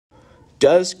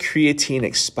Does creatine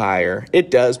expire? It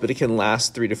does, but it can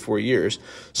last 3 to 4 years.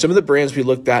 Some of the brands we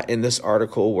looked at in this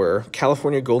article were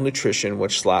California Gold Nutrition,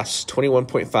 which lasts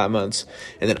 21.5 months,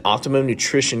 and then Optimum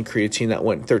Nutrition creatine that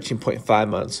went 13.5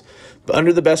 months. But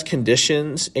under the best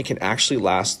conditions, it can actually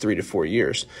last 3 to 4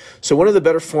 years. So one of the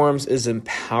better forms is in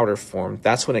powder form.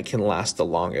 That's when it can last the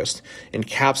longest. In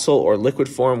capsule or liquid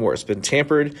form where it's been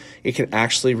tampered, it can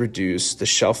actually reduce the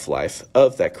shelf life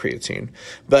of that creatine.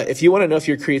 But if you want to know if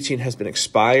your creatine has been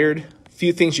expired,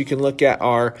 few things you can look at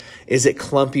are, is it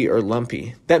clumpy or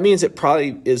lumpy? That means it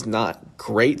probably is not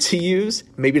great to use,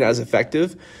 maybe not as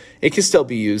effective. It can still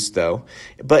be used though.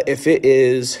 But if it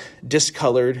is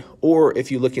discolored, or if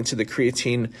you look into the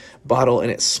creatine bottle and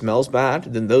it smells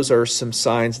bad, then those are some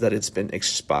signs that it's been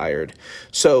expired.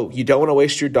 So you don't want to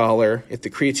waste your dollar. If the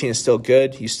creatine is still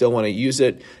good, you still want to use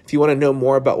it. If you want to know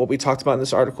more about what we talked about in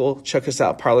this article, check us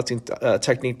out,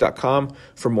 powerliftingtechnique.com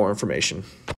for more information.